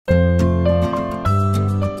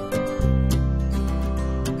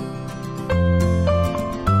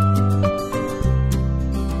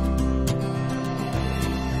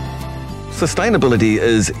Sustainability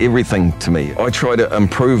is everything to me. I try to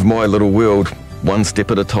improve my little world one step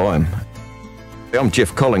at a time. I'm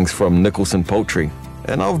Jeff Collings from Nicholson Poultry,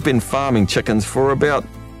 and I've been farming chickens for about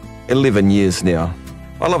 11 years now.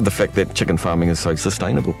 I love the fact that chicken farming is so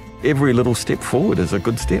sustainable. Every little step forward is a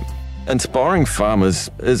good step. Inspiring farmers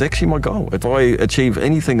is actually my goal. If I achieve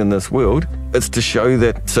anything in this world, it's to show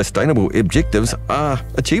that sustainable objectives are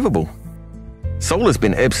achievable. Solar's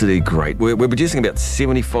been absolutely great. We're producing about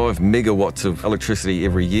 75 megawatts of electricity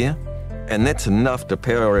every year, and that's enough to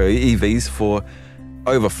power our EVs for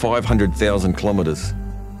over 500,000 kilometres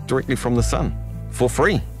directly from the sun for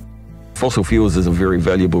free. Fossil fuels is a very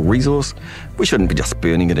valuable resource. We shouldn't be just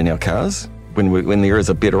burning it in our cars when there is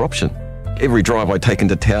a better option. Every drive I take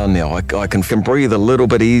into town now, I can breathe a little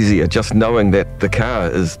bit easier just knowing that the car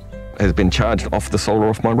has been charged off the solar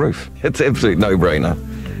off my roof. It's an absolute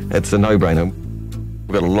no-brainer. It's a no-brainer.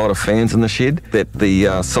 We've got a lot of fans in the shed that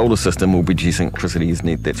the solar system will be producing electricity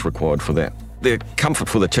that's required for that. The comfort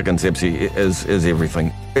for the chickens absolutely is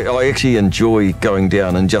everything. I actually enjoy going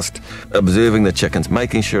down and just observing the chickens,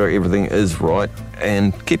 making sure everything is right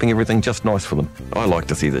and keeping everything just nice for them. I like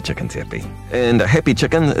to see the chickens happy. And a happy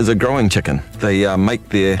chicken is a growing chicken. They make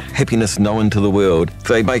their happiness known to the world.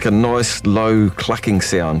 They make a nice low clucking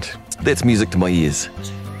sound. That's music to my ears.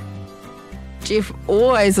 Jeff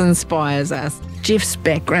always inspires us. Jeff's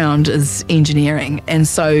background is engineering, and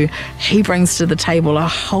so he brings to the table a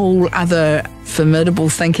whole other formidable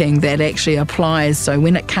thinking that actually applies. So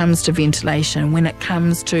when it comes to ventilation, when it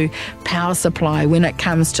comes to power supply, when it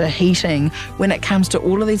comes to heating, when it comes to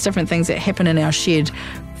all of these different things that happen in our shed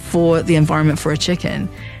for the environment for a chicken,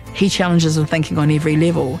 he challenges the thinking on every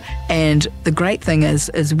level. And the great thing is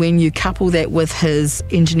when you couple that with his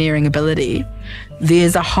engineering ability,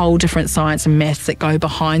 there's a whole different science and maths that go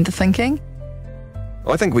behind the thinking.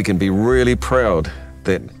 I think we can be really proud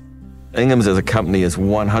that Inghams as a company is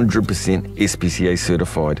 100% SPCA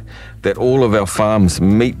certified, that all of our farms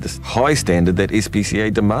meet this high standard that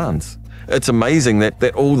SPCA demands. It's amazing that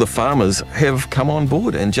all the farmers have come on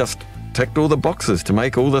board and just ticked all the boxes to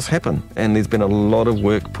make all this happen. And there's been a lot of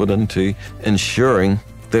work put into ensuring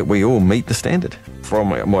that we all meet the standard. From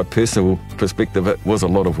my personal perspective, it was a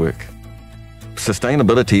lot of work.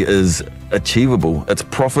 Sustainability is achievable, it's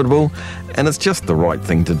profitable, and it's just the right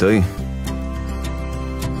thing to do.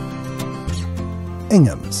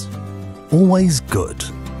 Inghams, always good.